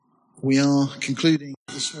We are concluding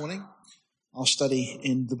this morning our study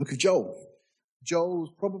in the book of Joel. Joel was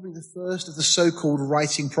probably the first of the so-called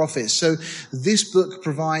writing prophets. So this book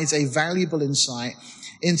provides a valuable insight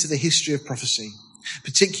into the history of prophecy,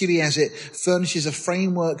 particularly as it furnishes a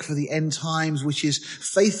framework for the end times, which is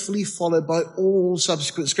faithfully followed by all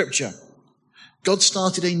subsequent scripture. God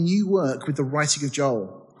started a new work with the writing of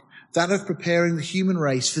Joel, that of preparing the human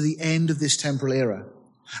race for the end of this temporal era,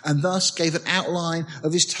 and thus gave an outline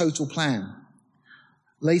of his total plan.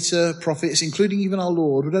 Later prophets, including even our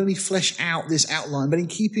Lord, would only flesh out this outline, but in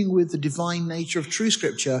keeping with the divine nature of true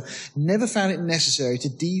scripture, never found it necessary to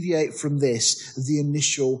deviate from this, the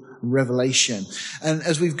initial revelation. And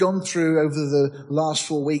as we've gone through over the last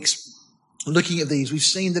 4 weeks, looking at these, we've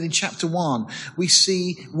seen that in chapter 1, we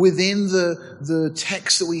see within the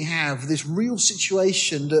text that we have this real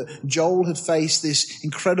situation that Joel had faced, this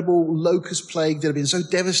incredible locust plague that had been so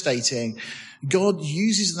devastating. God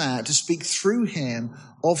uses that to speak through him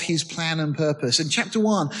of his plan and purpose. And chapter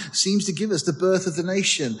 1 seems to give us the birth of the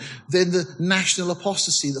nation, then the national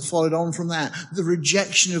apostasy that followed on from that, the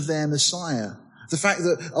rejection of their Messiah, the fact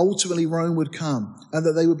that ultimately Rome would come and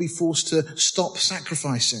that they would be forced to stop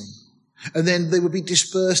sacrificing. And then they would be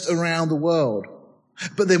dispersed around the world.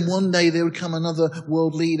 But then one day there would come another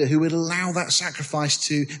world leader who would allow that sacrifice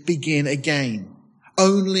to begin again.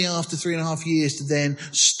 Only after 3.5 years to then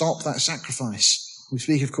stop that sacrifice. We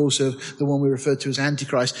speak, of course, of the one we refer to as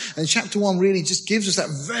Antichrist. And chapter 1 really just gives us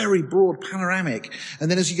that very broad panoramic. And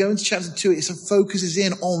then as you go into chapter 2, it focuses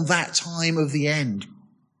in on that time of the end.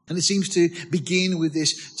 And it seems to begin with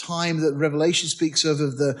this time that Revelation speaks of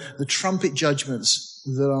the trumpet judgments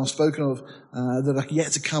that are spoken of, that are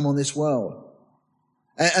yet to come on this world.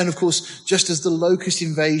 And of course, just as the locust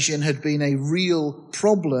invasion had been a real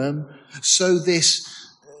problem, so this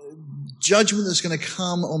judgment that's going to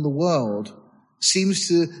come on the world seems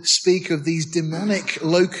to speak of these demonic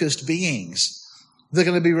locust beings. They're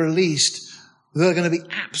going to be released. They're going to be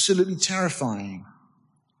absolutely terrifying.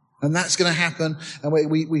 And that's going to happen. And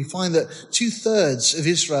we find that 2/3 of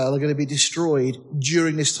Israel are going to be destroyed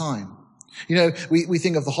during this time. You know, we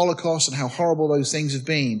think of the Holocaust and how horrible those things have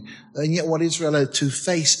been. And yet what Israel had to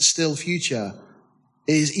face still future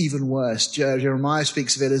is even worse. Jeremiah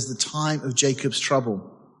speaks of it as the time of Jacob's trouble.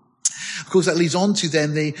 Of course, that leads on to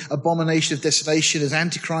then the abomination of desolation, as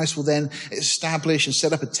Antichrist will then establish and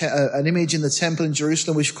set up an image in the temple in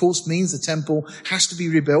Jerusalem, which of course means the temple has to be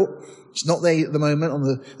rebuilt. It's not there at the moment on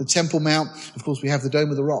the Temple Mount. Of course, we have the Dome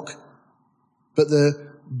of the Rock. But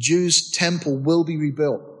the Jews' temple will be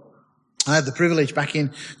rebuilt. I had the privilege back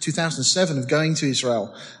in 2007 of going to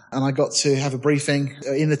Israel, and I got to have a briefing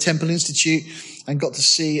in the Temple Institute and got to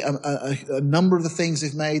see a number of the things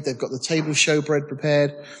they've made. They've got the table of showbread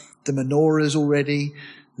prepared, the menorahs already,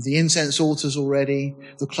 the incense altars already,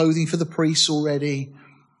 the clothing for the priests already.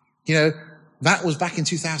 You know, that was back in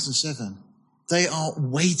 2007. They are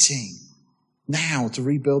waiting now to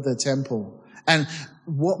rebuild their temple. And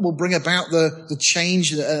what will bring about the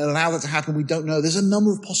change and allow that to happen, we don't know. There's a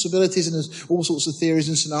number of possibilities and there's all sorts of theories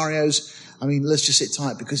and scenarios. I mean, let's just sit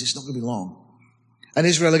tight because it's not going to be long. And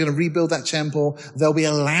Israel are going to rebuild that temple. They'll be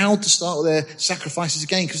allowed to start their sacrifices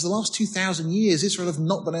again because the last 2,000 years, Israel have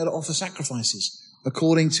not been able to offer sacrifices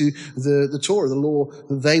according to the Torah, the law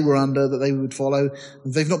that they were under, that they would follow.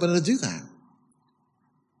 They've not been able to do that.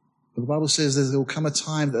 But the Bible says that there will come a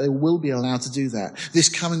time that they will be allowed to do that. This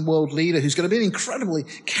coming world leader who's going to be an incredibly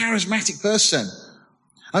charismatic person.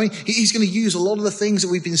 I mean, he's going to use a lot of the things that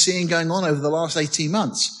we've been seeing going on over the last 18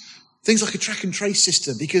 months. Things like a track and trace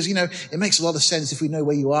system, because, you know, it makes a lot of sense if we know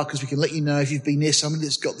where you are, because we can let you know if you've been near somebody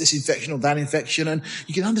that's got this infection or that infection, and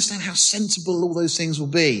you can understand how sensible all those things will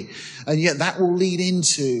be. And yet that will lead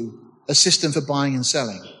into a system for buying and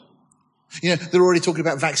selling. You know, they're already talking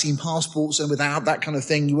about vaccine passports, and without that kind of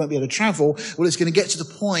thing, you won't be able to travel. Well, it's going to get to the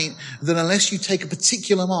point that unless you take a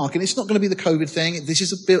particular mark, and it's not going to be the COVID thing, this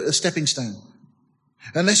is a stepping stone.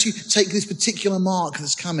 Unless you take this particular mark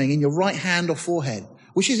that's coming in your right hand or forehead,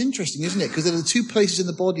 which is interesting, isn't it? Because there are the two places in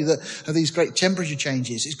the body that have these great temperature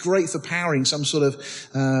changes. It's great for powering some sort of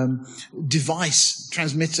device,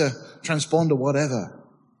 transmitter, transponder, whatever.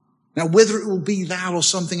 Now, whether it will be that or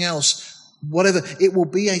something else, whatever, it will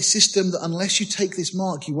be a system that unless you take this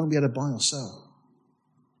mark, you won't be able to buy or sell.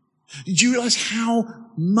 Do you realize how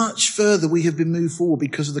much further we have been moved forward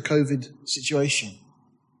because of the COVID situation?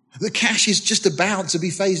 The cash is just about to be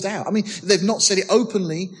phased out. I mean, they've not said it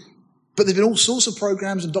openly, but there've been all sorts of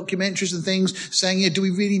programs and documentaries and things saying, yeah, do we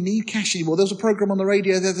really need cash anymore? There was a program on the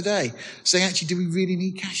radio the other day saying, actually, do we really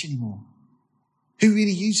need cash anymore? Who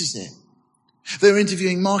really uses it? They were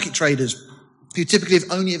interviewing market traders who typically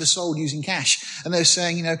have only ever sold using cash. And they're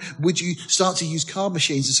saying, would you start to use card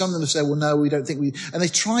machines? And some of them have said, well, no, we don't think we... And they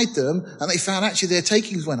tried them, and they found actually their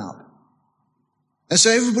takings went up. And so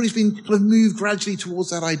everybody's been kind of moved gradually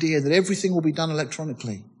towards that idea that everything will be done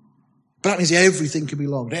electronically. But that means everything can be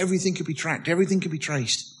logged, everything can be tracked, everything can be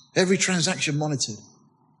traced, every transaction monitored.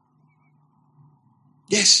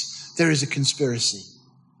 Yes, there is a conspiracy.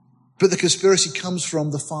 But the conspiracy comes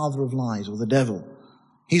from the father of lies, or the devil.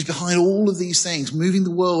 He's behind all of these things, moving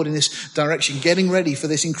the world in this direction, getting ready for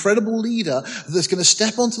this incredible leader that's going to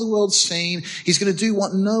step onto the world scene. He's going to do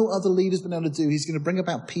what no other leader's been able to do. He's going to bring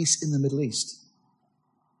about peace in the Middle East.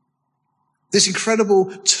 This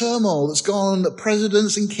incredible turmoil that's gone on that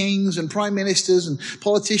presidents and kings and prime ministers and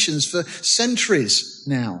politicians for centuries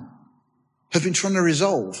now have been trying to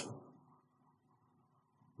resolve.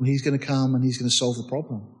 Well, he's going to come and he's going to solve the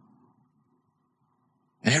problem.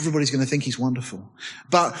 And everybody's going to think he's wonderful.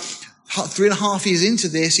 But 3.5 years into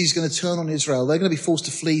this, he's going to turn on Israel. They're going to be forced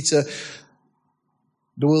to flee to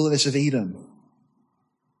the wilderness of Edom.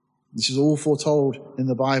 This is all foretold in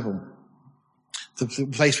the Bible. The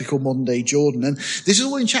place we call modern day Jordan. And this is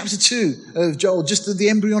all in chapter 2 of Joel, just the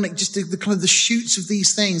embryonic, just the kind of the shoots of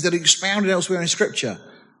these things that are expounded elsewhere in Scripture.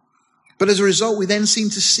 But as a result, we then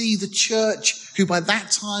seem to see the church, who by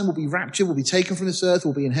that time will be raptured, will be taken from this earth,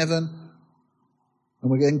 will be in heaven.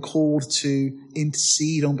 And we're then called to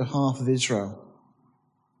intercede on behalf of Israel.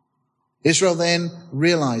 Israel then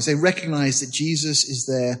they recognize that Jesus is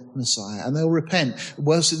their Messiah, and they'll repent.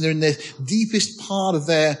 Whilst they're in the deepest part of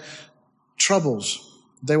their troubles,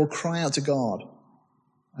 they will cry out to God,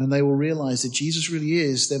 and they will realize that Jesus really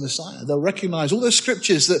is their Messiah. They'll recognize all those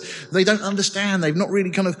scriptures that they don't understand. They've not really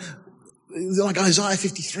like Isaiah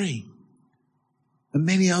 53 and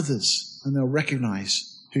many others, and they'll recognize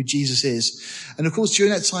who Jesus is. And of course,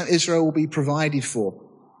 during that time, Israel will be provided for.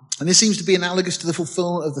 And this seems to be analogous to the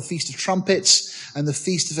fulfillment of the Feast of Trumpets and the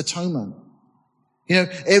Feast of Atonement.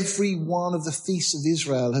 Every one of the feasts of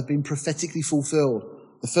Israel have been prophetically fulfilled.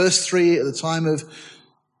 The first 3 at the time of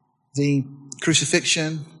the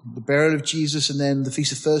crucifixion, the burial of Jesus, and then the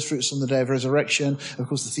Feast of First Fruits on the day of resurrection. Of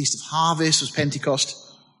course, the Feast of Harvest was Pentecost.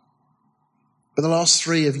 But the last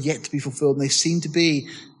 3 have yet to be fulfilled, and they seem to be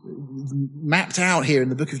mapped out here in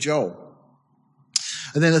the book of Joel.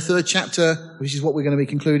 And then the 3rd chapter, which is what we're going to be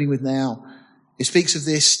concluding with now, it speaks of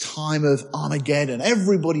this time of Armageddon.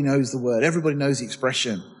 Everybody knows the word. Everybody knows the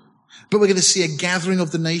expression. But we're going to see a gathering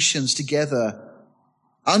of the nations together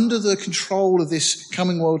under the control of this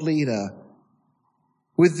coming world leader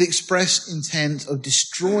with the express intent of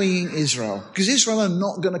destroying Israel. Because Israel are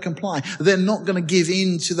not going to comply. They're not going to give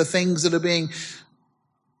in to the things that are being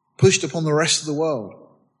pushed upon the rest of the world.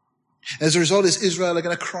 As a result, Israel are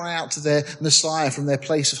going to cry out to their Messiah from their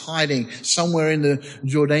place of hiding somewhere in the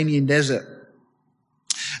Jordanian desert.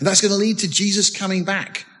 And that's going to lead to Jesus coming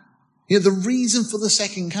back. The reason for the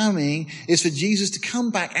second coming is for Jesus to come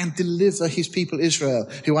back and deliver his people Israel,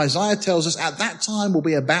 who Isaiah tells us at that time will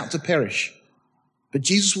be about to perish. But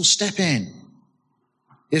Jesus will step in.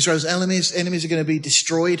 Israel's enemies are going to be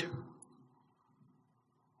destroyed.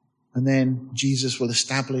 And then Jesus will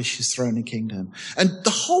establish his throne and kingdom. And the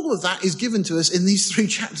whole of that is given to us in these 3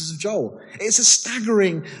 chapters of Joel. It's a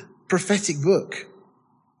staggering prophetic book.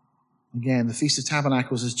 Again, the Feast of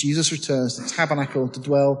Tabernacles, as Jesus returns to tabernacle to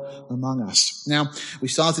dwell among us. Now, we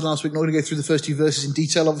started last week, not going to go through the first 2 verses in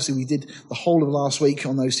detail. Obviously, we did the whole of last week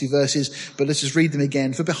on those 2 verses, but let's just read them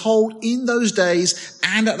again. For behold, in those days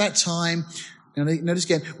and at that time, now notice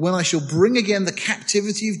again, when I shall bring again the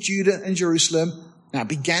captivity of Judah and Jerusalem. Now,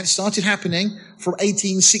 it started happening from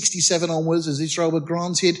 1867 onwards, as Israel were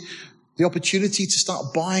granted the opportunity to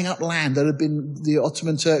start buying up land that had been the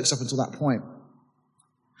Ottoman Turks up until that point.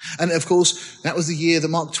 And of course, that was the year that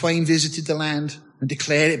Mark Twain visited the land and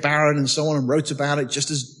declared it barren and so on and wrote about it just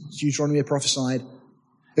as Deuteronomy had prophesied.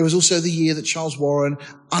 It was also the year that Charles Warren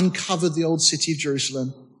uncovered the old city of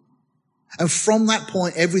Jerusalem. And from that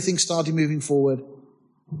point, everything started moving forward.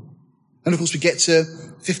 And of course, we get to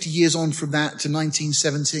 50 years on from that to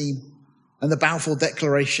 1917 and the Balfour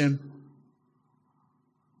Declaration.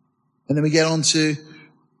 And then we get on to,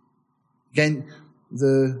 again,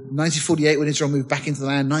 the 1948 when Israel moved back into the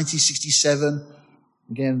land, 1967,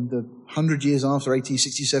 again, the 100 years after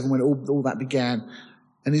 1867 when all that began,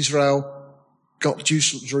 and Israel got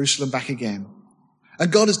Jerusalem back again. And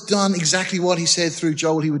God has done exactly what he said through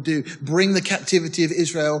Joel he would do, bring the captivity of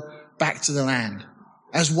Israel back to the land,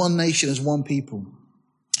 as one nation, as one people.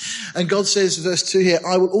 And God says, verse 2 here,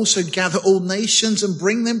 I will also gather all nations and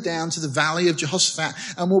bring them down to the valley of Jehoshaphat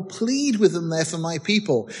and will plead with them there for my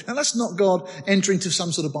people. Now that's not God entering into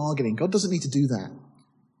some sort of bargaining. God doesn't need to do that.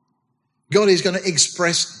 God is going to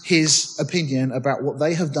express his opinion about what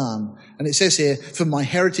they have done. And it says here, "For my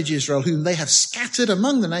heritage Israel, whom they have scattered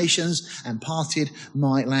among the nations and parted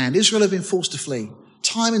my land." Israel have been forced to flee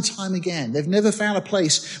time and time again. They've never found a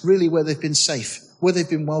place really where they've been safe, where they've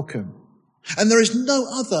been welcome. And there is no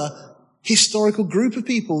other historical group of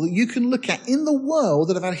people that you can look at in the world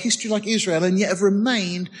that have had a history like Israel and yet have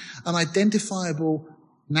remained an identifiable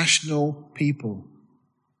national people.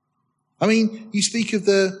 I mean, you speak of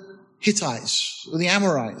the Hittites, or the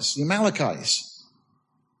Amorites, the Amalekites,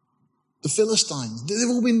 the Philistines. They've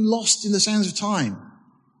all been lost in the sands of time.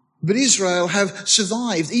 But Israel have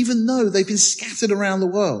survived, even though they've been scattered around the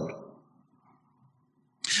world.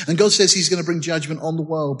 And God says he's going to bring judgment on the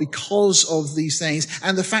world because of these things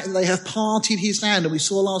and the fact that they have parted his land. And we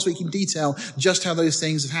saw last week in detail just how those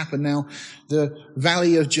things have happened. Now, the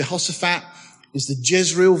valley of Jehoshaphat is the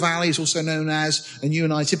Jezreel Valley. It's also known as, and you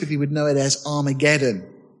and I typically would know it as, Armageddon.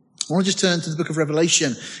 I want to just turn to the book of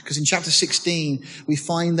Revelation, because in chapter 16, we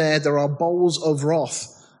find there are bowls of wrath.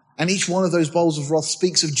 And each one of those bowls of wrath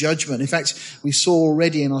speaks of judgment. In fact, we saw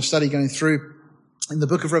already in our study going through in the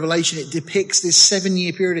book of Revelation, it depicts this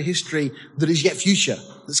 7-year period of history that is yet future,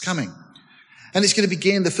 that's coming. And it's going to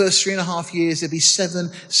begin the first 3.5 years. There'll be 7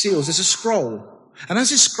 seals. There's a scroll. And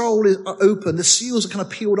as this scroll is open, the seals are kind of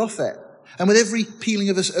peeled off it. And with every peeling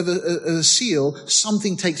of a seal,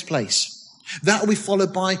 something takes place. That will be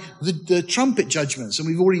followed by the trumpet judgments. And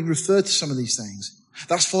we've already referred to some of these things.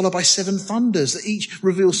 That's followed by 7 thunders that each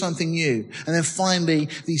reveal something new. And then finally,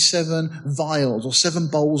 these 7 vials or 7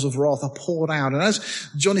 bowls of wrath are poured out. And as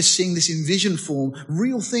John is seeing this in vision form,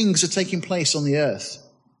 real things are taking place on the earth.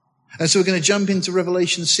 And so we're going to jump into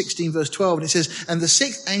Revelation 16 verse 12. And it says, "And the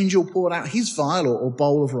 6th angel poured out his vial or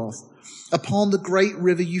bowl of wrath upon the great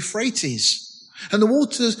river Euphrates. And the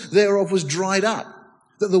waters thereof was dried up,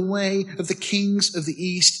 that the way of the kings of the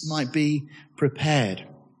east might be prepared."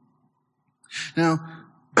 Now,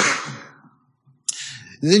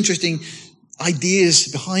 there's interesting ideas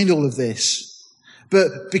behind all of this,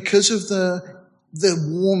 but because of the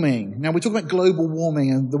warming. Now, we talk about global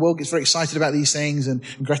warming, and the world gets very excited about these things, and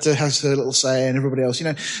Greta has her little say, and everybody else,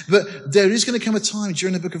 But there is going to come a time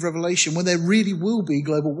during the book of Revelation when there really will be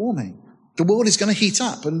global warming. The world is going to heat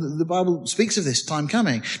up, and the Bible speaks of this time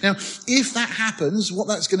coming. Now, if that happens, what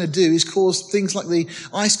that's going to do is cause things like the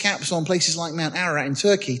ice caps on places like Mount Ararat in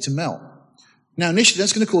Turkey to melt. Now, initially,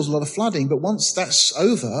 that's going to cause a lot of flooding, but once that's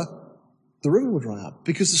over, the river will dry up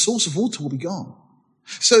because the source of water will be gone.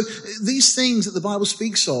 So these things that the Bible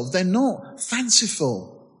speaks of, they're not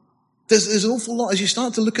fanciful. There's an awful lot. As you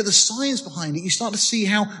start to look at the science behind it, you start to see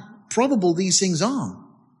how probable these things are.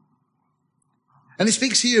 And it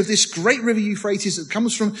speaks here of this great river Euphrates that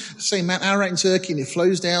comes from, say, Mount Ararat in Turkey, and it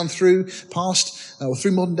flows down through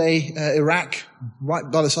modern day Iraq, right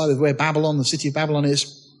by the side of where Babylon, the city of Babylon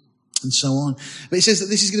is, and so on. But it says that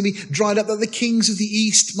this is going to be dried up, that the kings of the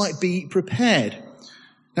east might be prepared.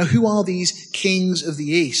 Now, who are these kings of the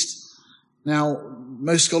east? Now,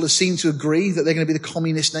 most scholars seem to agree that they're going to be the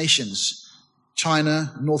communist nations.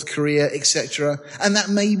 China, North Korea, etc. And that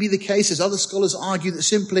may be the case, as other scholars argue that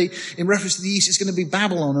simply in reference to the east, it's going to be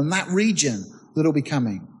Babylon and that region that will be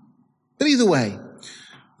coming. But either way,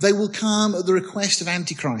 they will come at the request of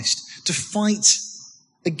Antichrist to fight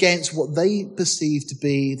against what they perceive to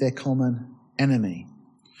be their common enemy.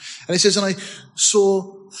 And it says, "And I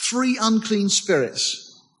saw 3 unclean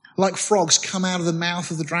spirits, like frogs, come out of the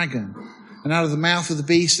mouth of the dragon, and out of the mouth of the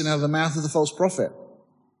beast, and out of the mouth of the false prophet."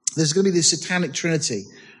 There's going to be this satanic trinity.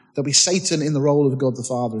 There'll be Satan in the role of God the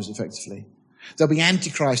Father, effectively. There'll be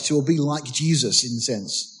Antichrist, who will be like Jesus in a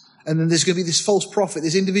sense. And then there's going to be this false prophet,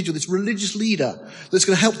 this individual, this religious leader that's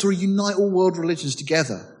going to help to reunite all world religions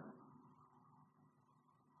together.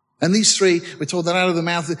 And these 3, we're told that out of the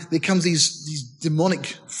mouth, there comes these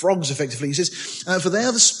demonic frogs, effectively. He says, "For they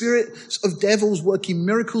are the spirits of devils working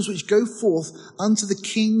miracles which go forth unto the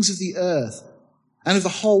kings of the earth and of the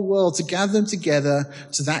whole world to gather them together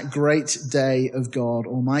to that great day of God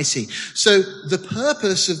Almighty." So the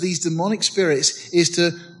purpose of these demonic spirits is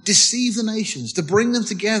to deceive the nations, to bring them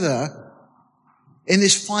together in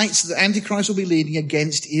this fight that Antichrist will be leading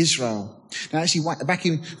against Israel. Now, actually, back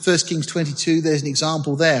in 1 Kings 22, there's an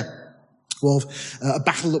example there of a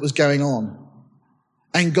battle that was going on.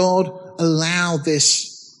 And God allowed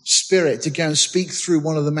this spirit to go and speak through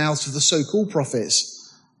one of the mouths of the so-called prophets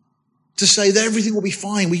to say that everything will be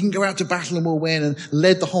fine. We can go out to battle and we'll win, and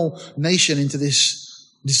led the whole nation into this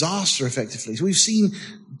disaster, effectively. So we've seen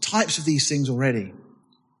types of these things already.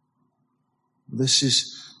 This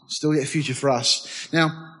is still yet future for us.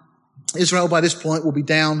 Now, Israel by this point will be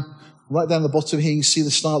down, right down the bottom here. You see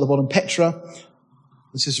the star at the bottom, Petra.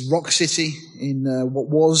 This is Rock City in what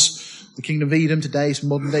was the Kingdom of Edom. Today is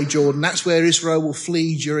modern-day Jordan. That's where Israel will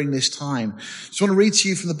flee during this time. So I want to read to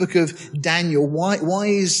you from the book of Daniel. Why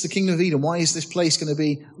is the Kingdom of Edom, why is this place going to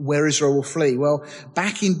be where Israel will flee? Well,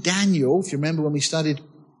 back in Daniel, if you remember when we studied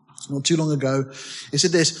not too long ago, it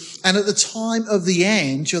said this, "And at the time of the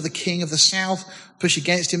end shall the king of the south push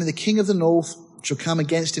against him, and the king of the north shall come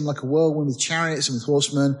against him like a whirlwind with chariots and with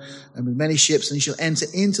horsemen and with many ships, and he shall enter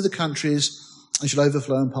into the countries and shall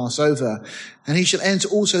overflow and pass over. And he shall enter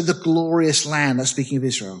also the glorious land," that's speaking of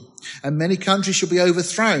Israel, "and many countries shall be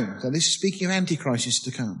overthrown." So this is speaking of Antichrist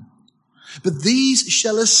to come. "But these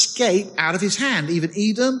shall escape out of his hand, even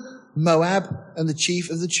Edom, Moab, and the chief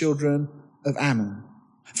of the children of Ammon.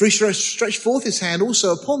 For he shall stretch forth his hand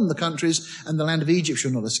also upon the countries, and the land of Egypt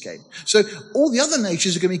shall not escape." So all the other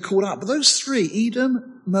nations are going to be caught up, but those three,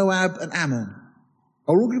 Edom, Moab, and Ammon,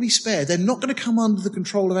 are all going to be spared. They're not going to come under the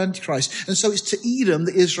control of Antichrist. And so it's to Edom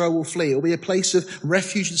that Israel will flee. It will be a place of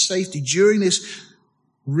refuge and safety during this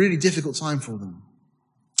really difficult time for them.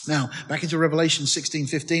 Now, back into Revelation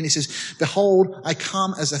 16:15, it says, "Behold, I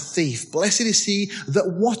come as a thief. Blessed is he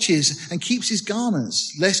that watches and keeps his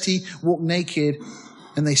garments, lest he walk naked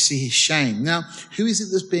and they see his shame." Now, who is it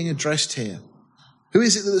that's being addressed here? Who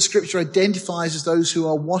is it that the scripture identifies as those who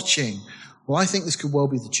are watching? Well, I think this could well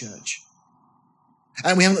be the church.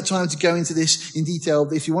 And we haven't got time to go into this in detail.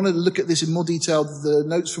 If you want to look at this in more detail, the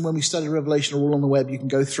notes from when we studied Revelation are all on the web. You can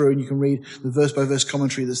go through and you can read the verse-by-verse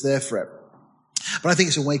commentary that's there for it. But I think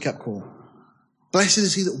it's a wake-up call. Blessed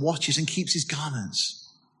is he that watches and keeps his garments.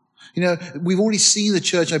 You know, we've already seen the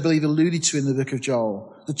church, I believe, alluded to in the book of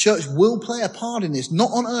Joel. The church will play a part in this.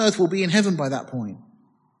 Not on earth, we'll be in heaven by that point.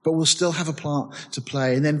 But we'll still have a part to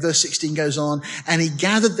play. And then verse 16 goes on, "And he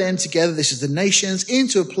gathered them together," this is the nations,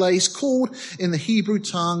 "into a place called in the Hebrew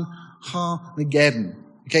tongue Har-Megiddo."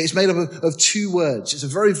 Okay, it's made up of two words. It's a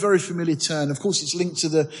very, very familiar term. Of course, it's linked to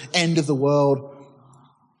the end of the world.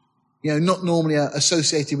 You know, not normally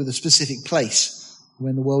associated with a specific place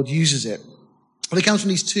when the world uses it. But it comes from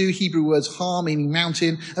these two Hebrew words, Har, meaning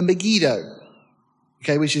mountain, and Megiddo.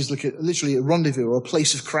 Okay, which is literally a rendezvous or a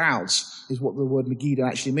place of crowds, is what the word Megiddo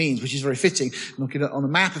actually means, which is very fitting. Looking at on a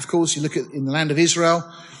map, of course, you look at in the land of Israel,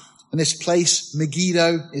 and this place,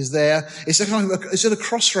 Megiddo, is there. It's at a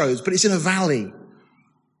crossroads, but it's in a valley.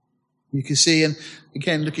 You can see, and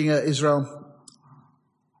again, looking at Israel,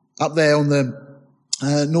 up there on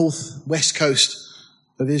the northwest coast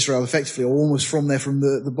of Israel, effectively, or almost from there, from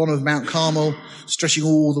the bottom of Mount Carmel, stretching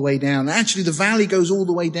all the way down. Actually, the valley goes all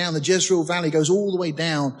the way down. The Jezreel Valley goes all the way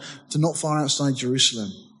down to not far outside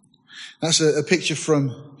Jerusalem. That's a picture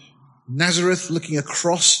from Nazareth, looking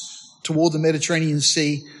across toward the Mediterranean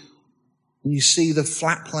Sea. And you see the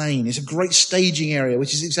flat plain. It's a great staging area,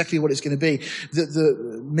 which is exactly what it's going to be.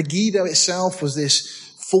 The Megiddo itself was this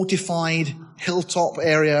fortified hilltop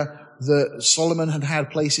area that Solomon had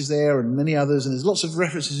places there, and many others, and there's lots of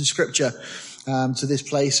references in scripture to this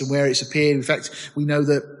place and where it's appeared. In fact, we know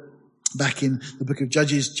that back in the book of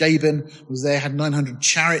Judges, Jabin was there, had 900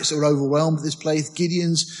 chariots that were overwhelmed at this place.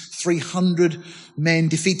 Gideon's 300 men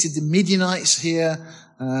defeated the Midianites here,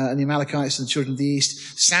 and the Amalekites and the children of the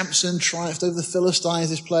east. Samson triumphed over the Philistines,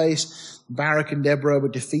 this place. Barak and Deborah were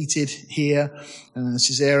defeated here.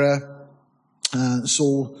 Sisera,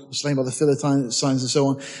 Saul was slain by the Philistines and so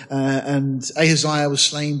on. And Ahaziah was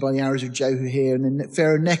slain by the arrows of Jehu here. And then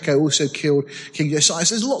Pharaoh Necho also killed King Josiah.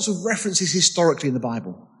 So there's lots of references historically in the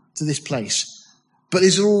Bible to this place. But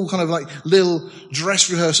these are all kind of like little dress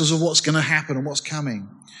rehearsals of what's going to happen and what's coming.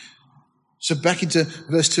 So back into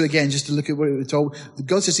verse 2 again, just to look at what we were told.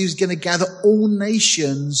 God says he was going to gather all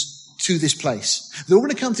nations to this place. They're all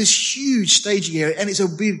going to come to this huge staging area, and it's a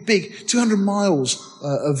big 200 miles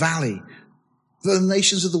of valley. The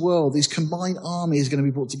nations of the world, these combined armies are going to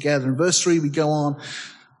be brought together. In verse 3 we go on,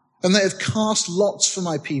 "And they have cast lots for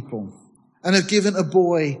my people, and have given a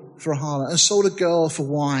boy for a harlot, and sold a girl for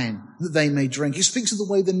wine, that they may drink." He speaks of the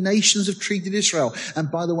way the nations have treated Israel. And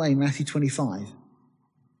by the way, Matthew 25,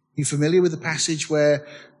 you familiar with the passage where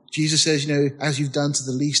Jesus says, you know, "As you've done to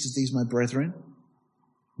the least of these, my brethren"?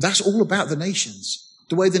 That's all about the nations.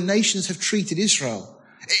 The way the nations have treated Israel.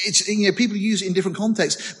 It's, you know, people use it in different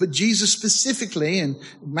contexts, but Jesus specifically, and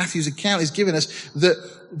Matthew's account is giving us that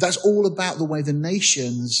that's all about the way the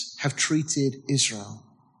nations have treated Israel.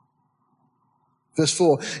 Verse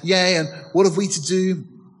 4, "Yea, and what have we to do?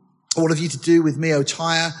 What have you to do with me, O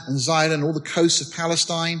Tyre and Zidon, and all the coasts of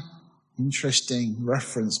Palestine?" Interesting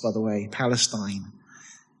reference, by the way, Palestine.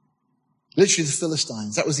 Literally the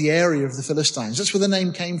Philistines. That was the area of the Philistines. That's where the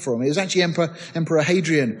name came from. It was actually Emperor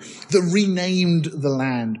Hadrian that renamed the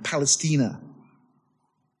land Palestina.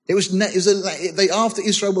 After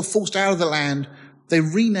Israel were forced out of the land, they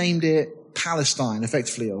renamed it Palestine,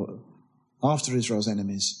 effectively, after Israel's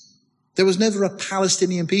enemies. There was never a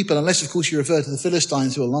Palestinian people, unless, of course, you refer to the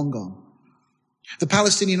Philistines who are long gone. The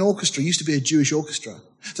Palestinian Orchestra used to be a Jewish orchestra.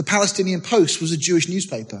 The Palestinian Post was a Jewish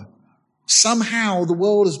newspaper. Somehow the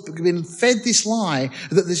world has been fed this lie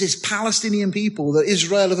that there's this Palestinian people that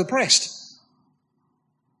Israel have oppressed.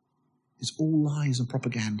 It's all lies and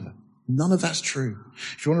propaganda. None of that's true.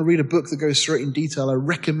 If you want to read a book that goes through it in detail, I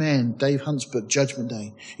recommend Dave Hunt's book, Judgment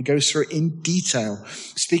Day. He goes through it in detail,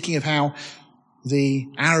 speaking of how the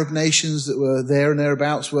Arab nations that were there and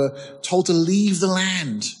thereabouts were told to leave the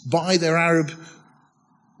land by their Arab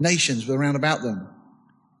nations around about them.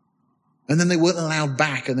 And then they weren't allowed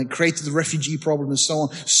back, and it created the refugee problem and so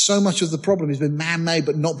on. So much of the problem has been man-made,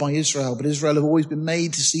 but not by Israel. But Israel have always been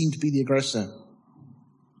made to seem to be the aggressor.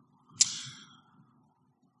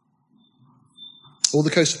 All the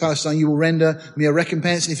coast of Palestine, you will render me a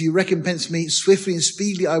recompense. And if you recompense me swiftly and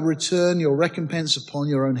speedily, I will return your recompense upon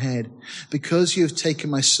your own head. Because you have taken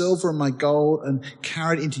my silver and my gold and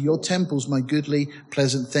carried into your temples my goodly,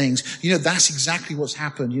 pleasant things. That's exactly what's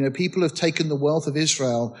happened. People have taken the wealth of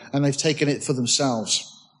Israel and they've taken it for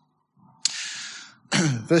themselves.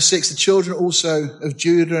 Verse 6, the children also of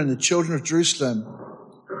Judah and the children of Jerusalem,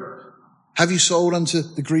 have you sold unto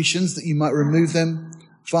the Grecians that you might remove them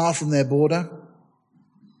far from their border?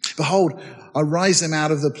 Behold, I rise them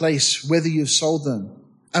out of the place whither you have sold them,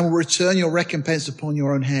 and will return your recompense upon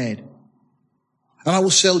your own head. And I will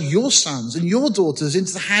sell your sons and your daughters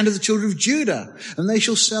into the hand of the children of Judah, and they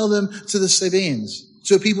shall sell them to the Sabaeans,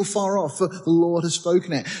 to a people far off, for the Lord has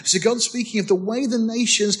spoken it. So God's speaking of the way the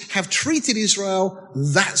nations have treated Israel,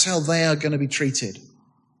 that's how they are going to be treated.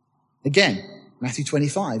 Again, Matthew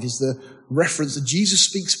 25 is the reference that Jesus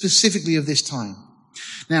speaks specifically of this time.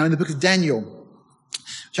 Now, in the book of Daniel,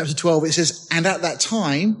 Chapter 12, it says, and at that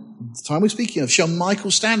time, the time we're speaking of, shall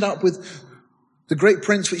Michael stand up with the great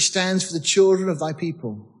prince which stands for the children of thy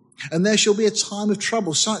people. And there shall be a time of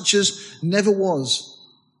trouble, such as never was,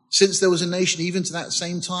 since there was a nation even to that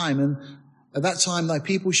same time. And at that time thy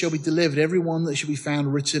people shall be delivered, every one that shall be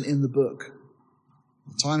found written in the book.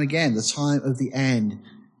 The time again, the time of the end,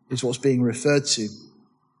 is what's being referred to.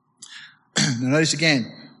 Now notice again,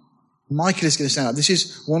 Michael is going to stand up. This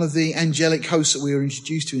is one of the angelic hosts that we are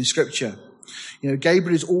introduced to in Scripture.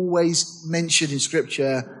 Gabriel is always mentioned in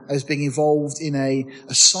Scripture as being involved in a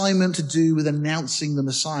assignment to do with announcing the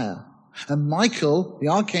Messiah. And Michael, the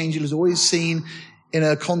archangel, is always seen in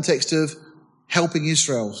a context of helping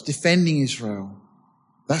Israel, defending Israel.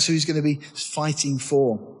 That's who he's going to be fighting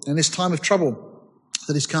for. And this time of trouble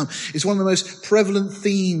that has come is one of the most prevalent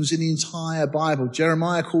themes in the entire Bible.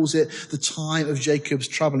 Jeremiah calls it the time of Jacob's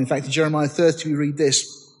trouble. In fact, in Jeremiah 30, we read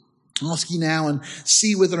this, ask ye now and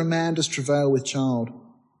see whether a man does travail with child.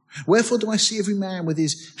 Wherefore do I see every man with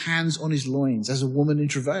his hands on his loins as a woman in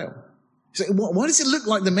travail? He's like, why does it look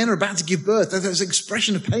like the men are about to give birth? There's an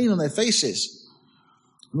expression of pain on their faces.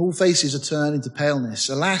 And all faces are turned into paleness.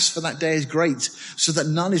 Alas, for that day is great, so that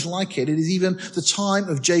none is like it. It is even the time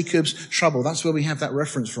of Jacob's trouble. That's where we have that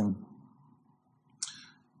reference from.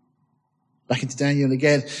 Back into Daniel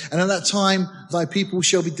again. And at that time, thy people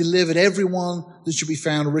shall be delivered, every one that shall be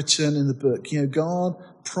found written in the book. God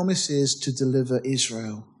promises to deliver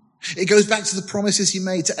Israel. It goes back to the promises he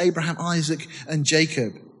made to Abraham, Isaac, and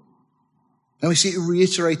Jacob. And we see it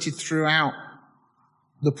reiterated throughout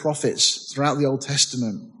the prophets, throughout the Old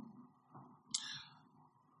Testament.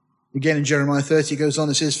 Again in Jeremiah 30 it goes on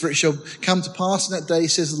and says, for it shall come to pass in that day,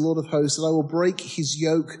 says the Lord of hosts, that I will break his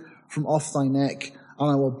yoke from off thy neck,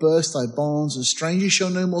 and I will burst thy bonds, and strangers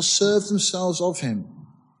shall no more serve themselves of him.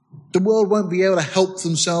 The world won't be able to help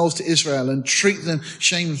themselves to Israel and treat them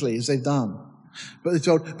shamefully as they've done. But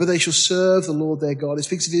they shall serve the Lord their God. It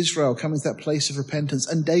speaks of Israel coming to that place of repentance,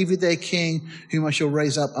 and David their king, whom I shall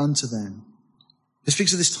raise up unto them. It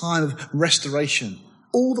speaks of this time of restoration.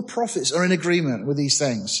 All the prophets are in agreement with these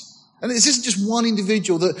things. And this isn't just one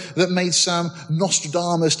individual that made some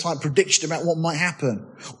Nostradamus type prediction about what might happen.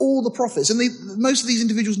 All the prophets, and most of these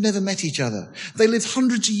individuals never met each other. They lived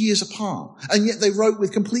hundreds of years apart, and yet they wrote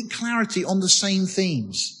with complete clarity on the same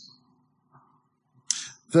themes.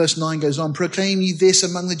 Verse 9 goes on, proclaim ye this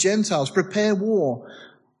among the Gentiles, prepare war,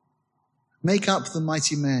 make up the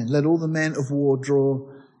mighty men, let all the men of war draw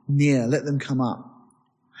near, let them come up.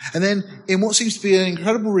 And then in what seems to be an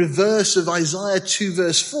incredible reverse of Isaiah 2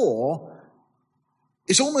 verse 4,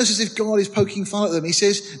 it's almost as if God is poking fun at them. He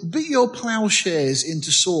says, beat your plowshares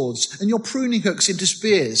into swords and your pruning hooks into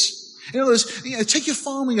spears. In other words, take your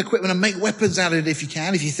farming equipment and make weapons out of it if you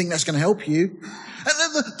can, if you think that's going to help you.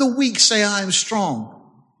 And let the weak say, I am strong.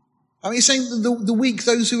 I mean, he's saying the weak,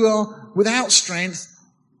 those who are without strength,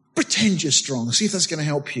 pretend you're strong. See if that's going to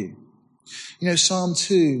help you. You know, Psalm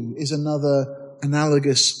 2 is another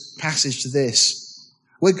analogous passage to this,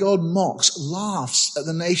 where God mocks, laughs at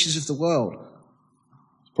the nations of the world.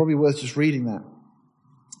 It's probably worth just reading that.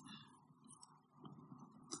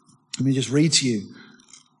 Let me just read to you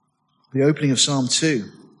the opening of Psalm 2.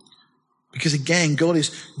 Because again, God is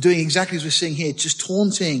doing exactly as we're seeing here, just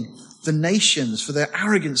taunting the nations for their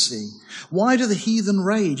arrogancy. Why do the heathen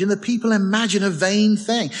rage and the people imagine a vain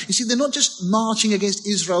thing? You see, they're not just marching against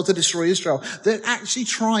Israel to destroy Israel. They're actually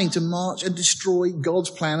trying to march and destroy God's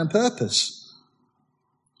plan and purpose.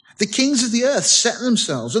 The kings of the earth set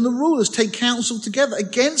themselves, and the rulers take counsel together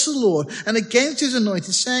against the Lord and against his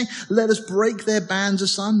anointed, saying, let us break their bands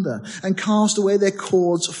asunder and cast away their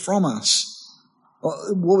cords from us.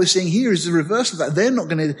 What we're seeing here is the reverse of that. They're not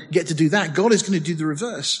going to get to do that. God is going to do the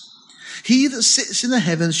reverse. He that sits in the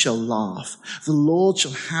heavens shall laugh. The Lord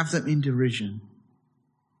shall have them in derision.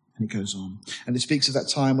 And it goes on. And it speaks of that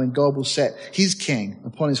time when God will set his king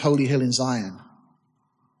upon his holy hill in Zion.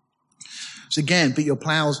 So again, put your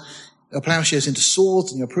plowshares into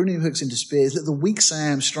swords and your pruning hooks into spears. Let the weak say I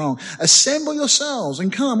am strong. Assemble yourselves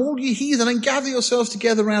and come, all ye heathen, and gather yourselves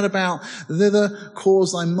together round about. Thither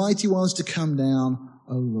cause thy mighty ones to come down,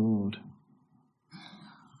 O Lord.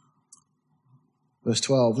 Verse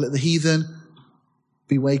 12, let the heathen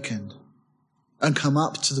be wakened and come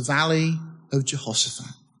up to the valley of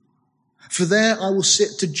Jehoshaphat. For there I will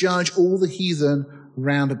sit to judge all the heathen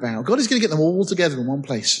round about. God is going to get them all together in one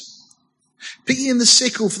place. Pick ye in the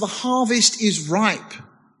sickle, for the harvest is ripe.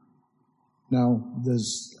 Now,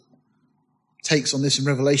 there's takes on this in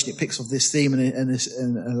Revelation. It picks up this theme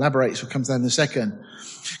and elaborates what comes down in a second.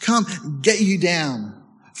 Come, get you down,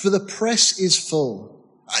 for the press is full.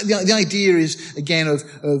 The idea is, again,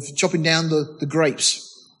 of chopping down the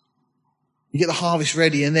grapes. You get the harvest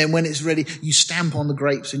ready, and then when it's ready, you stamp on the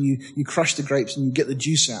grapes, and you crush the grapes, and you get the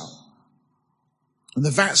juice out. And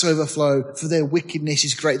the vats overflow, for their wickedness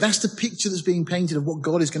is great. That's the picture that's being painted of what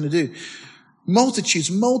God is going to do. Multitudes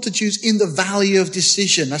in the valley of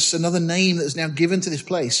decision. That's another name that is now given to this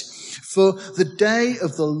place. For the day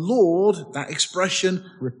of the Lord, that expression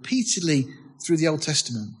repeatedly through the Old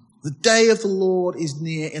Testament. The day of the Lord is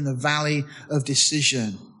near in the valley of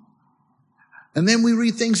decision. And then we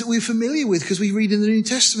read things that we're familiar with because we read in the New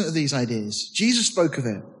Testament of these ideas. Jesus spoke of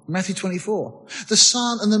it. Matthew 24. The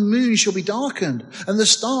sun and the moon shall be darkened, and the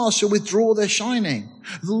stars shall withdraw their shining.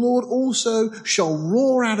 The Lord also shall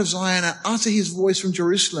roar out of Zion and utter his voice from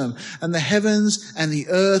Jerusalem, and the heavens and the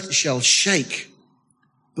earth shall shake.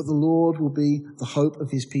 But the Lord will be the hope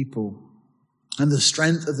of his people and the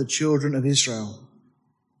strength of the children of Israel.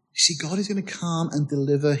 You see, God is going to come and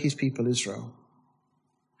deliver his people Israel.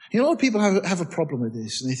 You know, a lot of people have a problem with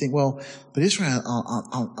this, and they think, well, but Israel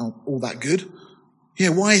aren't all that good. Yeah,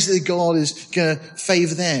 why is it that God is going to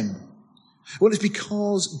favor them? Well, it's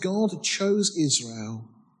because God chose Israel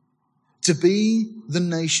to be the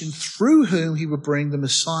nation through whom he would bring the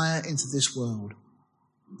Messiah into this world.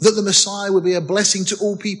 That the Messiah would be a blessing to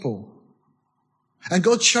all people. And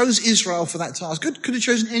God chose Israel for that task. God could have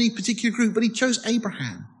chosen any particular group, but he chose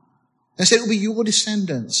Abraham. And said it will be your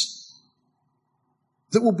descendants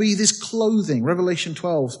that will be this clothing. Revelation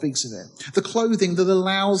 12 speaks of it. The clothing that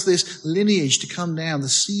allows this lineage to come down. The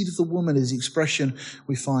seed of the woman is the expression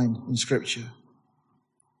we find in Scripture.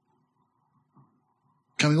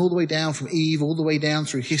 Coming all the way down from Eve, all the way down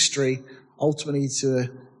through history, ultimately to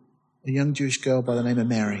a young Jewish girl by the name of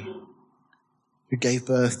Mary, who gave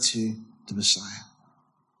birth to the Messiah.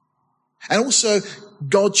 And also,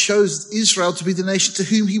 God chose Israel to be the nation to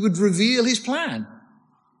whom he would reveal his plan.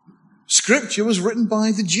 Scripture was written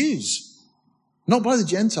by the Jews, not by the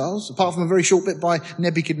Gentiles, apart from a very short bit by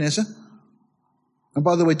Nebuchadnezzar. And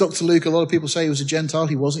by the way, Dr. Luke, a lot of people say he was a Gentile.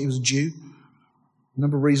 He wasn't. He was a Jew. A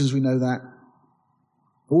number of reasons we know that.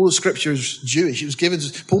 All the Scripture is Jewish. It was given to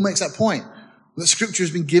us. Paul makes that point, that Scripture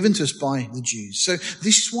has been given to us by the Jews. So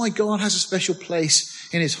this is why God has a special place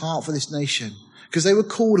in his heart for this nation, because they were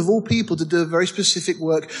called of all people to do a very specific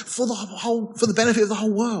work for the benefit of the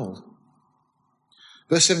whole world.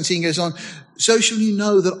 Verse 17 goes on, so shall you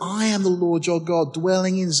know that I am the Lord your God,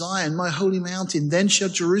 dwelling in Zion, my holy mountain. Then shall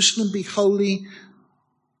Jerusalem be holy,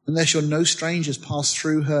 and there shall no strangers pass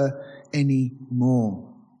through her any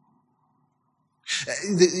more.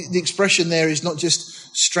 The expression there is not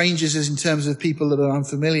just strangers as in terms of people that are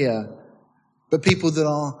unfamiliar, but people that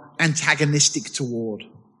are antagonistic toward.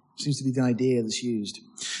 Seems to be the idea that's used.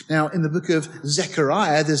 Now, in the book of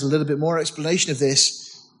Zechariah, there's a little bit more explanation of this.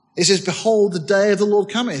 It says, behold, the day of the Lord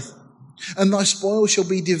cometh, and thy spoil shall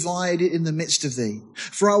be divided in the midst of thee.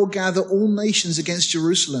 For I will gather all nations against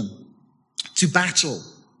Jerusalem to battle.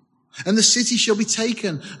 And the city shall be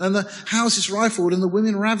taken, and the houses rifled, and the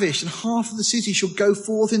women ravished, and half of the city shall go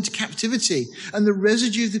forth into captivity, and the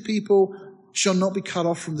residue of the people shall not be cut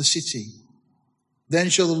off from the city. Then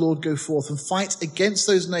shall the Lord go forth and fight against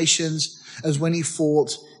those nations as when he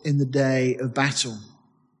fought in the day of battle.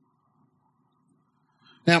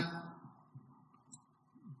 Now,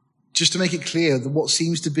 just to make it clear that what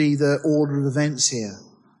seems to be the order of events here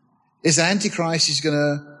is that Antichrist is going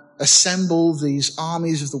to assemble these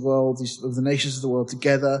armies of the world, of the nations of the world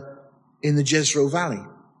together in the Jezreel Valley.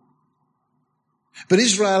 But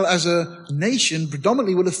Israel as a nation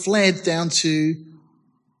predominantly would have fled down to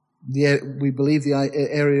we believe the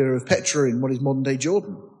area of Petra in what is modern day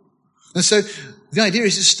Jordan. And so the idea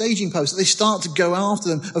is a staging post. They start to go after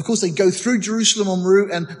them. Of course, they go through Jerusalem en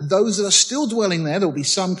route, and those that are still dwelling there will be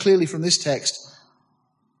some clearly from this text,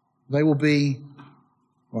 they will be,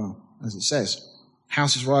 well, as it says,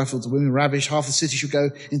 houses rifled, the women ravished, half the city shall go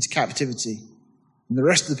into captivity, and the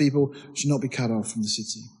rest of the people shall not be cut off from the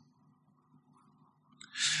city.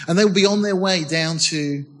 And they will be on their way down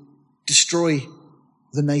to destroy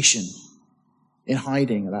the nation in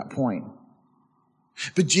hiding at that point.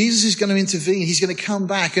 But Jesus is going to intervene. He's going to come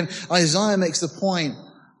back, and Isaiah makes the point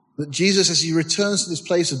that Jesus, as he returns to this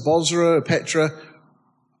place of Bozrah, Petra,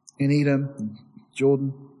 in Edom,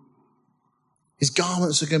 Jordan, his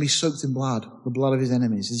garments are going to be soaked in blood, the blood of his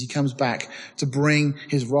enemies, as he comes back to bring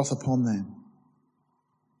his wrath upon them.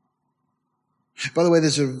 By the way,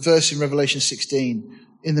 there's a verse in Revelation 16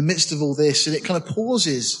 in the midst of all this, and it kind of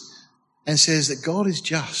pauses and says that God is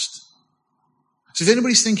just. So if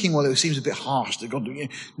anybody's thinking, well, it seems a bit harsh that God,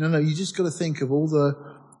 no, you just got to think of all the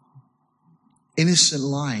innocent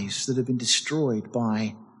lives that have been destroyed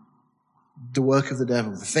by the work of the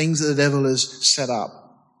devil, the things that the devil has set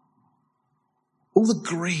up. All the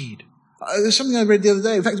greed. There's something I read the other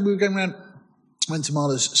day. In fact, we were going around, went to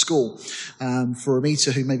Marla's school for a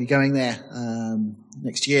meter who may be going there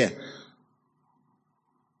next year.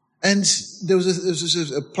 And there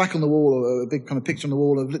was a plaque on the wall, or a big kind of picture on the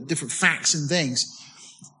wall of different facts and things.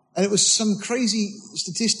 And it was some crazy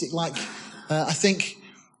statistic like, I think,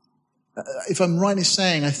 if I'm right in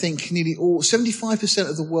saying, I think nearly 75%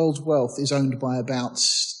 of the world's wealth is owned by about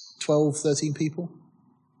 12, 13 people.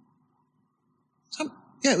 So,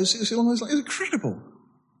 yeah, it was along those lines. It was incredible.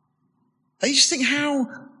 And you just think how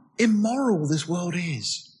immoral this world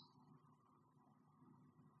is.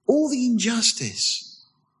 All the injustice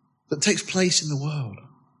that takes place in the world.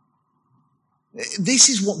 This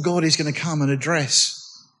is what God is going to come and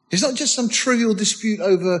address. It's not just some trivial dispute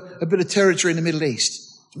over a bit of territory in the Middle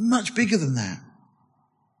East. It's much bigger than that.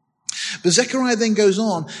 But Zechariah then goes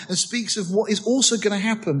on and speaks of what is also going to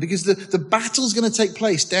happen, because the battle's going to take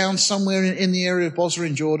place down somewhere in the area of Bozrah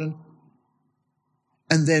in Jordan.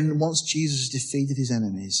 And then once Jesus has defeated his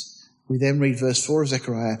enemies, we then read verse 4 of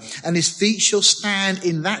Zechariah, and his feet shall stand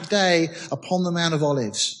in that day upon the Mount of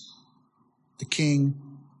Olives. The king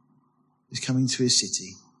is coming to his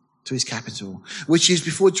city, to his capital, which is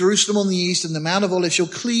before Jerusalem on the east, and the Mount of Olives shall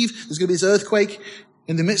cleave. There's going to be this earthquake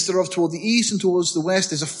in the midst thereof toward the east and towards the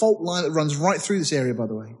west. There's a fault line that runs right through this area, by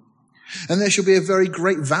the way. And there shall be a very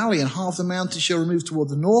great valley, and half the mountain shall remove toward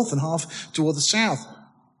the north and half toward the south.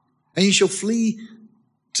 And you shall flee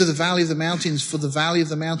to the valley of the mountains, for the valley of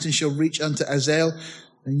the mountains shall reach unto Azel,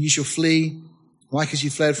 and you shall flee like as you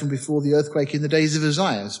fled from before the earthquake in the days of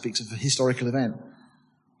Uzziah. It speaks of a historical event.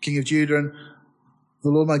 King of Judah, and the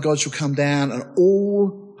Lord my God shall come down, and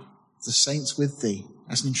all the saints with thee.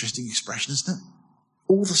 That's an interesting expression, isn't it?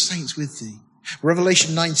 All the saints with thee.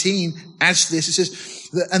 Revelation 19 adds to this. It says,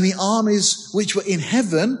 and the armies which were in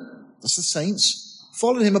heaven, that's the saints,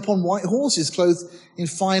 followed him upon white horses, clothed in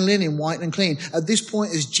fine linen, white and clean. At this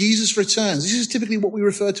point, as Jesus returns, this is typically what we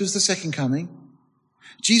refer to as the second coming.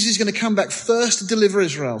 Jesus is going to come back first to deliver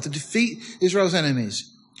Israel, to defeat Israel's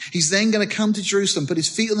enemies. He's then going to come to Jerusalem, put his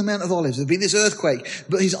feet on the Mount of Olives. There'll be this earthquake,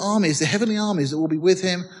 but his armies, the heavenly armies that will be with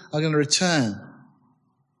him, are going to return.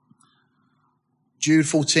 Jude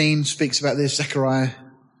 14 speaks about this. Zechariah,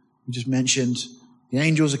 we just mentioned, the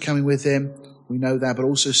angels are coming with him. We know that, but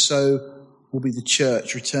also so will be the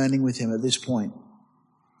church returning with him at this point.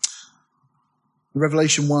 In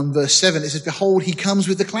Revelation 1 verse 7, it says, behold, he comes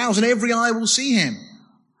with the clouds, and every eye will see him.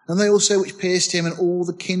 And they also which pierced him, and all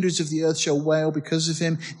the kindreds of the earth shall wail because of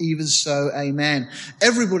him. Even so, amen.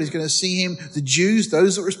 Everybody's going to see him. The Jews,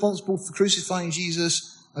 those that are responsible for crucifying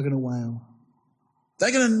Jesus, are going to wail.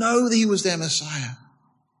 They're going to know that he was their Messiah.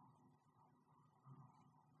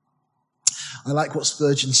 I like what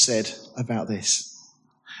Spurgeon said about this.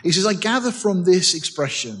 He says, I gather from this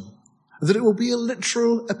expression that it will be a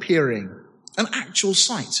literal appearing, an actual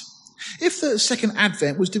sight. If the second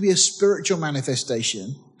advent was to be a spiritual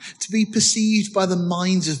manifestation, to be perceived by the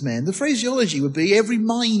minds of men, the phraseology would be, every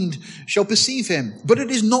mind shall perceive him. But it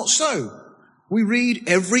is not so. We read,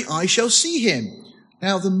 every eye shall see him.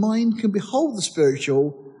 Now, the mind can behold the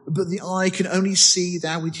spiritual, but the eye can only see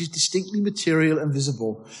that which is distinctly material and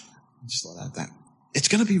visible. I just thought I'd add that. It's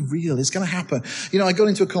going to be real. It's going to happen. I got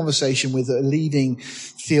into a conversation with a leading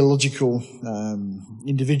theological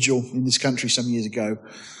individual in this country some years ago,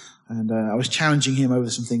 and I was challenging him over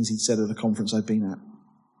some things he'd said at a conference I'd been at.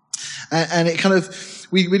 And it kind of,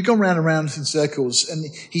 we'd gone round and round in circles, and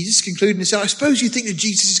he just concluded and said, I suppose you think that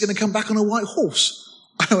Jesus is going to come back on a white horse?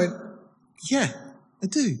 I went, yeah, I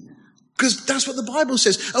do. Because that's what the Bible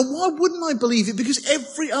says. And why wouldn't I believe it? Because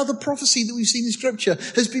every other prophecy that we've seen in Scripture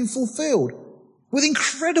has been fulfilled with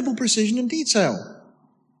incredible precision and detail.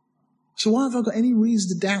 So why have I got any reason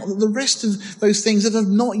to doubt that the rest of those things that have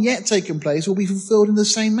not yet taken place will be fulfilled in the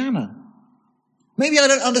same manner? Maybe I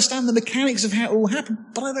don't understand the mechanics of how it will happen,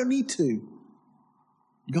 but I don't need to.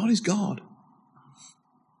 God is God.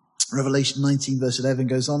 Revelation 19 verse 11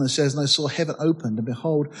 goes on and says, and I saw heaven opened, and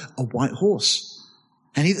behold, a white horse.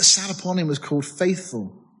 And he that sat upon him was called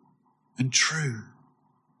Faithful and True.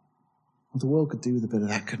 Well, the world could do with a bit of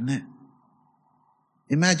that, couldn't it?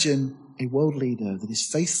 Imagine a world leader that is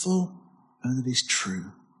faithful and that is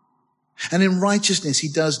true. And in righteousness, he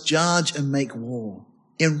does judge and make war.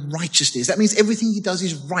 In righteousness. That means everything he does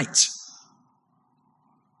is right.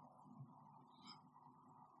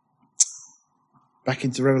 Back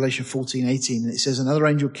into Revelation 14:18, it says, another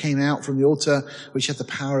angel came out from the altar which had the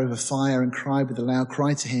power of a fire and cried with a loud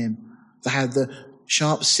cry to him that had the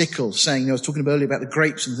sharp sickle, saying, I was talking earlier about the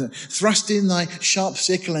grapes, and thrust in thy sharp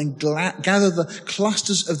sickle and gather the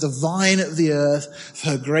clusters of the vine of the earth,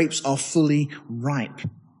 for her grapes are fully ripe.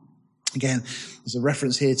 Again, there's a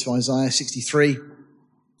reference here to Isaiah 63,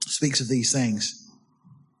 speaks of these things.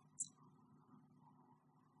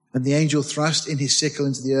 And the angel thrust in his sickle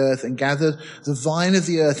into the earth and gathered the vine of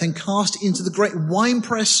the earth and cast it into the great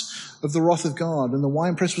winepress of the wrath of God. And the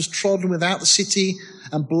winepress was trodden without the city,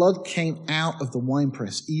 and blood came out of the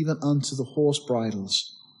winepress, even unto the horse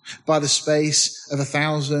bridles, by the space of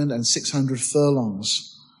 1,600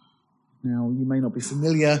 furlongs. Now, you may not be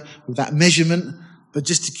familiar with that measurement, but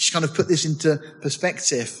just to kind of put this into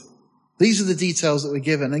perspective, these are the details that we're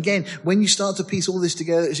given. Again, when you start to piece all this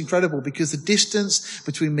together, it's incredible because the distance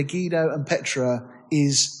between Megiddo and Petra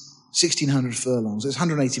is 1,600 furlongs. It's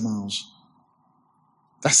 180 miles.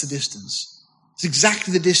 That's the distance. It's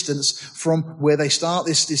exactly the distance from where they start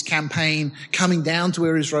this campaign, coming down to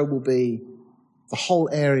where Israel will be. The whole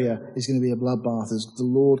area is going to be a bloodbath as the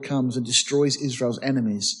Lord comes and destroys Israel's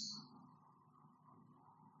enemies.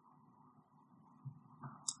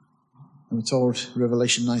 And we're told,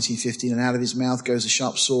 Revelation 19:15, and out of his mouth goes a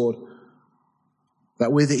sharp sword,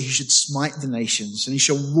 that with it he should smite the nations, and he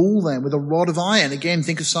shall rule them with a rod of iron. Again,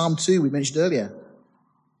 think of Psalm 2 we mentioned earlier.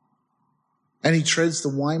 And he treads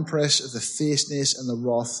the winepress of the fierceness and the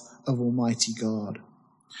wrath of Almighty God.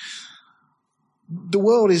 The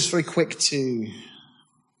world is very quick to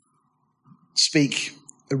speak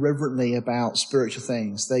irreverently about spiritual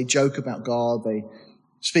things. They joke about God, they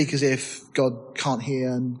speak as if God can't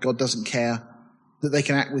hear and God doesn't care, that they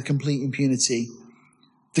can act with complete impunity.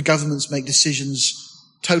 The governments make decisions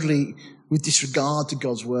totally with disregard to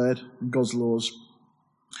God's word and God's laws.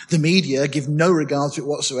 The media give no regard to it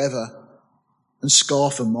whatsoever and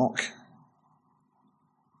scoff and mock.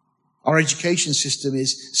 Our education system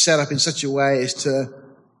is set up in such a way as to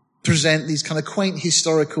present these kind of quaint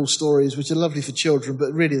historical stories which are lovely for children,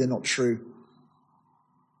 but really they're not true.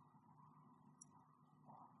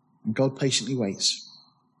 And God patiently waits.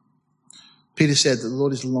 Peter said that the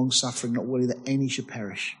Lord is long-suffering, not willing that any should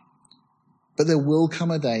perish. But there will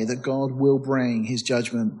come a day that God will bring his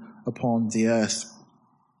judgment upon the earth.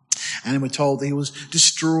 And we're told that he will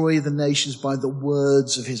destroy the nations by the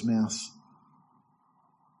words of his mouth.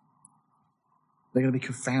 They're going to be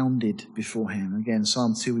confounded before him. Again,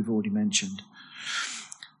 Psalm 2 we've already mentioned.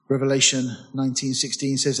 Revelation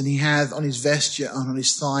 19:16 says, and he hath on his vesture and on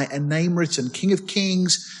his thigh a name written, King of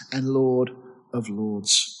Kings and Lord of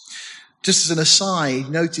Lords. Just as an aside,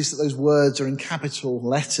 notice that those words are in capital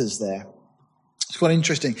letters there. It's quite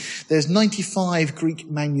interesting. There's 95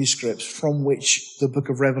 Greek manuscripts from which the book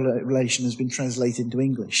of Revelation has been translated into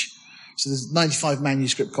English. So there's 95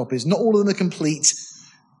 manuscript copies. Not all of them are complete,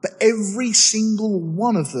 but every single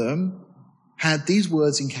one of them had these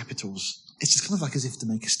words in capitals. It's just kind of like as if to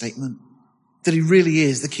make a statement that he really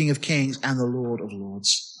is the King of Kings and the Lord of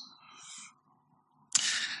Lords.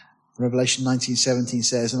 Revelation 19:17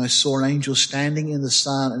 says, "And I saw an angel standing in the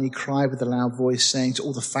sun, and he cried with a loud voice, saying to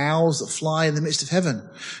all the fowls that fly in the midst of heaven,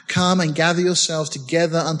 come and gather yourselves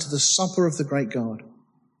together unto the supper of the great God."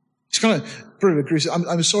 It's kind of pretty gruesome.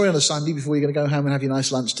 I'm sorry on a Sunday before you're going to go home and have your nice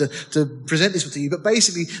lunch to present this to you. But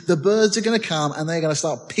basically, the birds are going to come and they're going to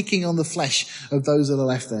start picking on the flesh of those that are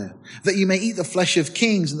left there. That you may eat the flesh of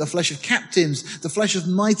kings and the flesh of captains, the flesh of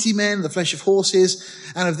mighty men, the flesh of horses,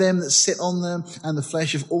 and of them that sit on them, and the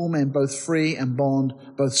flesh of all men, both free and bond,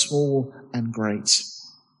 both small and great.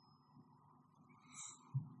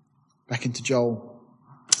 Back into Joel,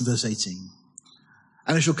 verse 18.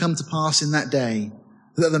 "And it shall come to pass in that day,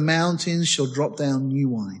 that the mountains shall drop down new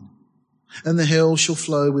wine, and the hills shall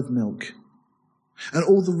flow with milk, and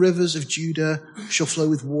all the rivers of Judah shall flow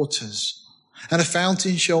with waters, and a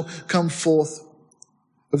fountain shall come forth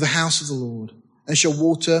of the house of the Lord, and shall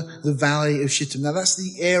water the valley of Shittim." Now that's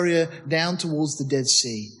the area down towards the Dead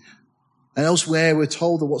Sea. And elsewhere we're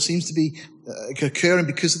told that what seems to be occurring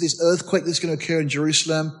because of this earthquake that's going to occur in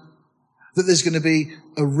Jerusalem, that there's going to be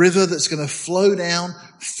a river that's going to flow down,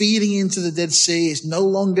 feeding into the Dead Sea. It's no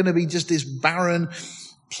longer going to be just this barren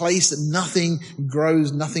place that nothing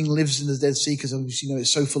grows, nothing lives in the Dead Sea, because obviously,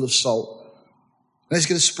 it's so full of salt. And it's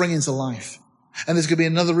going to spring into life. And there's going to be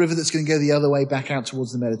another river that's going to go the other way back out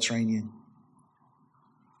towards the Mediterranean.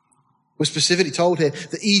 We're specifically told here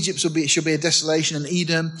that Egypt shall be a desolation, and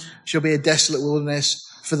Edom shall be a desolate wilderness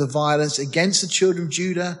for the violence against the children of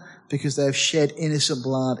Judah, because they have shed innocent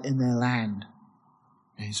blood in their land.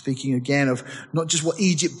 And speaking again of not just what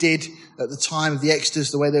Egypt did at the time of the Exodus,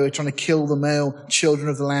 the way they were trying to kill the male children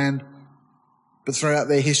of the land, but throughout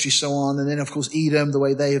their history, so on. And then, of course, Edom, the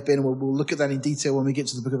way they have been. And we'll look at that in detail when we get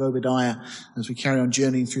to the book of Obadiah, as we carry on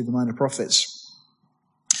journeying through the minor prophets.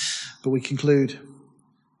 But we conclude,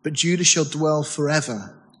 "But Judah shall dwell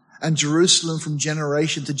forever, and Jerusalem from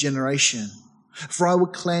generation to generation. For I will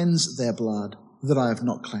cleanse their blood that I have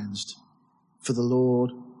not cleansed, for the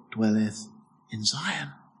Lord dwelleth in Zion."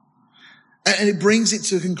 And it brings it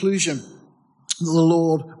to a conclusion that the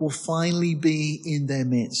Lord will finally be in their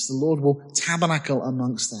midst. The Lord will tabernacle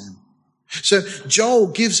amongst them. So Joel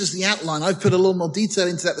gives us the outline. I've put a little more detail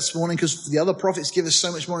into that this morning because the other prophets give us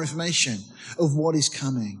so much more information of what is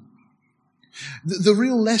coming. The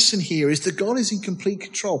real lesson here is that God is in complete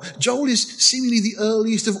control. Joel is seemingly the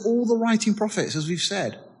earliest of all the writing prophets, as we've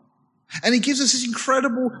said. And he gives us this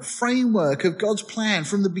incredible framework of God's plan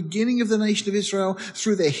from the beginning of the nation of Israel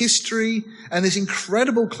through their history and this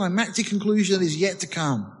incredible climactic conclusion that is yet to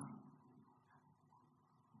come.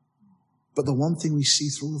 But the one thing we see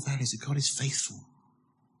through all of that is that God is faithful.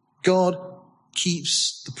 God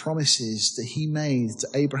keeps the promises that he made to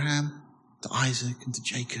Abraham, to Isaac, and to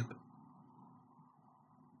Jacob.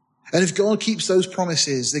 And if God keeps those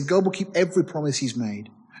promises, then God will keep every promise he's made.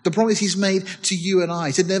 The promise he's made to you and I,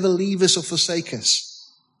 to never leave us or forsake us.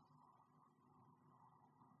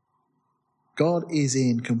 God is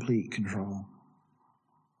in complete control.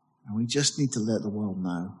 And we just need to let the world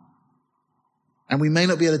know. And we may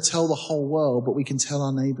not be able to tell the whole world, but we can tell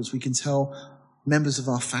our neighbors, we can tell members of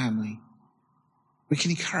our family. We can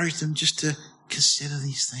encourage them just to consider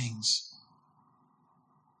these things.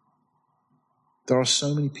 There are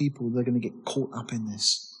so many people that are going to get caught up in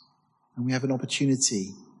this. And we have an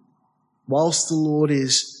opportunity, whilst the Lord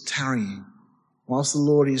is tarrying, whilst the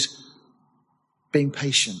Lord is being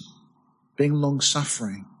patient, being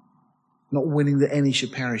long-suffering, not willing that any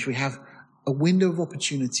should perish, we have a window of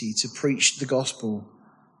opportunity to preach the gospel,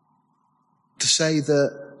 to say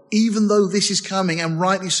that even though this is coming, and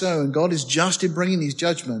rightly so, and God is just in bringing these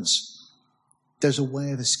judgments, there's a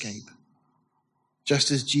way of escape.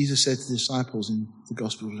 Just as Jesus said to the disciples in the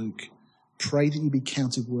Gospel of Luke, "Pray that you be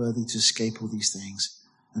counted worthy to escape all these things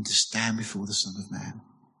and to stand before the Son of Man."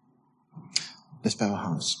 Let's bow our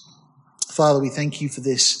hearts. Father, we thank you for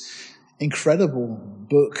this incredible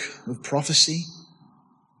book of prophecy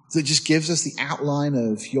that just gives us the outline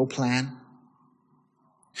of your plan.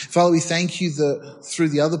 Father, we thank you that through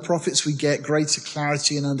the other prophets we get greater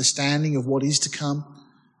clarity and understanding of what is to come.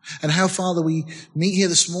 And how, Father, we meet here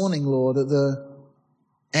this morning, Lord, at the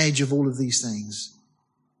edge of all of these things.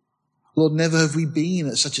 Lord, never have we been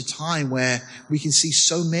at such a time where we can see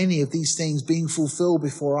so many of these things being fulfilled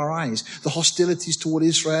before our eyes. The hostilities toward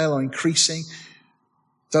Israel are increasing.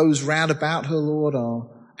 Those round about her, Lord, are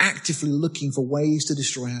actively looking for ways to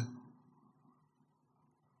destroy her.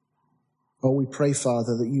 Oh, we pray,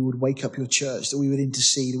 Father, that you would wake up your church, that we would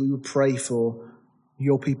intercede, that we would pray for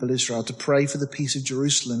your people Israel, to pray for the peace of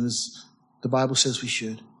Jerusalem as the Bible says we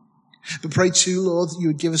should. But pray too, Lord, that you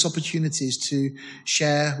would give us opportunities to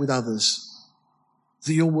share with others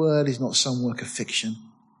that your word is not some work of fiction,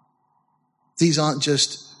 These aren't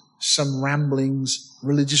just some ramblings,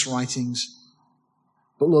 religious writings,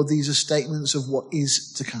 but Lord, these are statements of what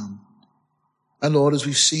is to come. And Lord, as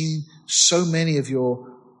we've seen so many of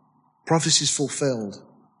your prophecies fulfilled,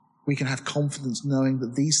 we can have confidence knowing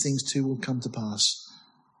that these things too will come to pass.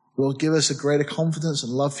 Lord, give us a greater confidence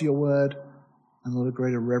and love for your word, and Lord, a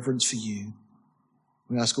greater reverence for you.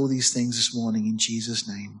 We ask all these things this morning in Jesus'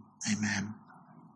 name. Amen.